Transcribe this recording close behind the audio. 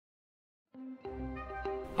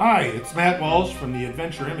Hi, it's Matt Walsh from the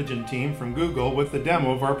AdventurImagen team from Google with the demo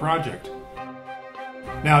of our project.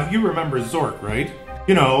 Now, you remember Zork, right?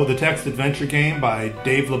 You know, the text adventure game by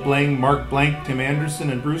Dave LeBlanc, Mark Blank, Tim Anderson,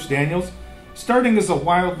 and Bruce Daniels? Starting as a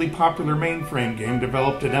wildly popular mainframe game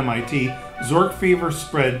developed at MIT, Zork fever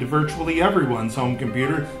spread to virtually everyone's home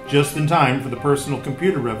computer just in time for the personal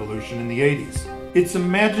computer revolution in the 80s. Its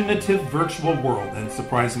imaginative virtual world and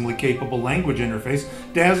surprisingly capable language interface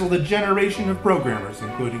dazzled a generation of programmers,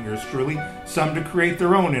 including yours truly, some to create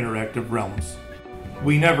their own interactive realms.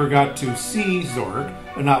 We never got to see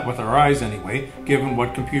Zork, not with our eyes anyway, given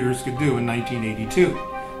what computers could do in 1982.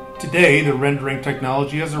 Today, the rendering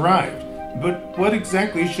technology has arrived. But what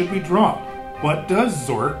exactly should we draw? What does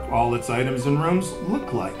Zork, all its items and rooms,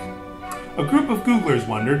 look like? A group of Googlers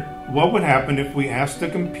wondered what would happen if we asked a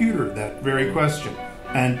computer that very question,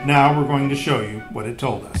 and now we're going to show you what it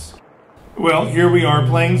told us. Well, here we are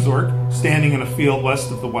playing Zork, standing in a field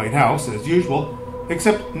west of the White House, as usual,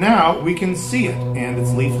 except now we can see it and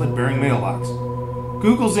its leaflet-bearing mailbox.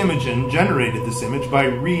 Google's Imagen generated this image by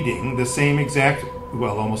reading the same exact,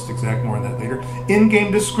 well, almost exact, more on that later,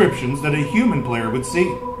 in-game descriptions that a human player would see.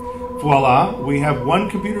 Voila, we have one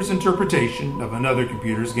computer's interpretation of another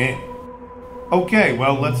computer's game. Okay,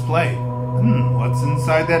 well, let's play. What's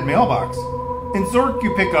inside that mailbox? In Zork,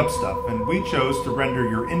 you pick up stuff, and we chose to render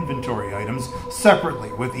your inventory items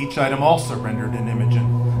separately, with each item also rendered in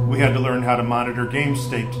Imagen. We had to learn how to monitor game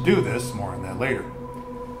state to do this, more on that later.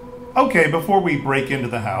 Okay, before we break into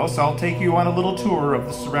the house, I'll take you on a little tour of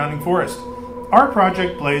the surrounding forest. Our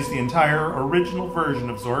project plays the entire original version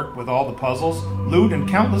of Zork with all the puzzles, loot, and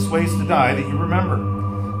countless ways to die that you remember.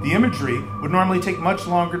 The imagery would normally take much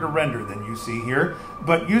longer to render than you see here,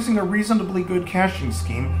 but using a reasonably good caching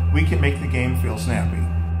scheme, we can make the game feel snappy.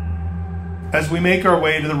 As we make our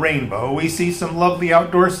way to the rainbow, we see some lovely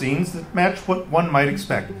outdoor scenes that match what one might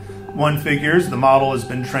expect. One figures the model has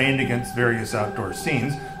been trained against various outdoor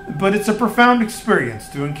scenes, but it's a profound experience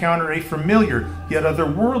to encounter a familiar yet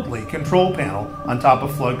otherworldly control panel on top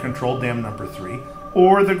of Flood Control Dam number 3,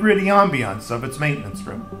 or the gritty ambiance of its maintenance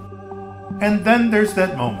room. And then there's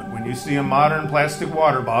that moment when you see a modern plastic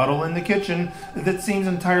water bottle in the kitchen that seems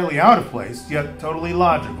entirely out of place, yet totally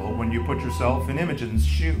logical when you put yourself in Imagen's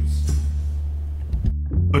shoes.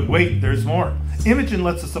 But wait, there's more. Imagen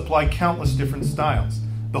lets us apply countless different styles.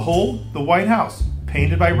 Behold, the White House,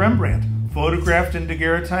 painted by Rembrandt, photographed in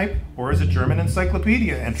daguerreotype, or as a German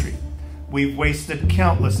encyclopedia entry. We've wasted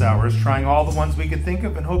countless hours trying all the ones we could think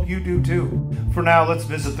of and hope you do too. For now, let's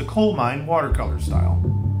visit the coal mine watercolor style.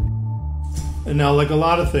 And now, like a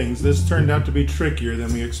lot of things, this turned out to be trickier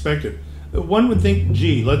than we expected. One would think,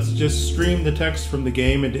 gee, let's just stream the text from the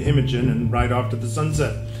game into Imagen and ride off to the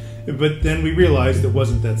sunset. But then we realized it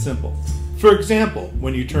wasn't that simple. For example,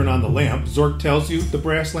 when you turn on the lamp, Zork tells you the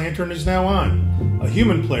brass lantern is now on. A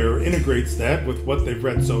human player integrates that with what they've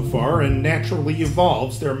read so far and naturally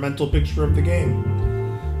evolves their mental picture of the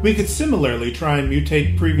game. We could similarly try and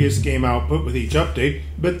mutate previous game output with each update,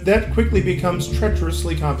 but that quickly becomes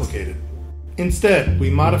treacherously complicated. Instead, we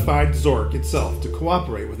modified Zork itself to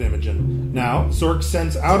cooperate with Imagen. Now, Zork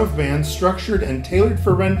sends out-of-band structured and tailored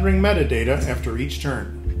for rendering metadata after each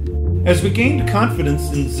turn. As we gained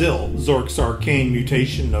confidence in Zil, Zork's arcane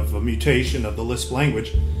mutation of the Lisp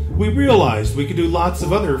language, we realized we could do lots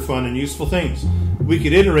of other fun and useful things. We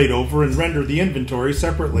could iterate over and render the inventory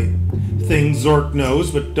separately. Things Zork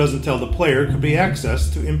knows but doesn't tell the player could be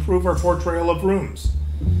accessed to improve our portrayal of rooms.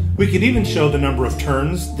 We could even show the number of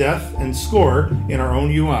turns, death, and score in our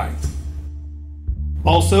own UI.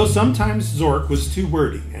 Also, sometimes Zork was too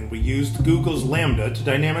wordy, and we used Google's Lambda to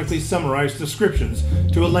dynamically summarize descriptions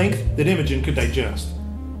to a length that Imagen could digest.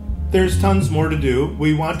 There's tons more to do.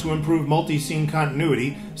 We want to improve multi-scene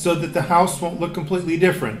continuity so that the house won't look completely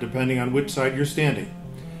different depending on which side you're standing.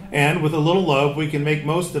 And with a little love, we can make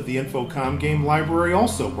most of the Infocom game library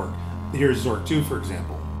also work. Here's Zork 2, for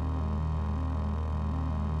example.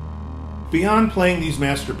 Beyond playing these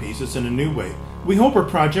masterpieces in a new way, we hope our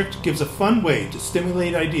project gives a fun way to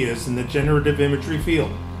stimulate ideas in the generative imagery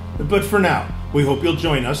field. But for now, we hope you'll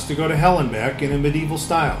join us to go to hell and back in a medieval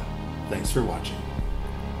style. Thanks for watching.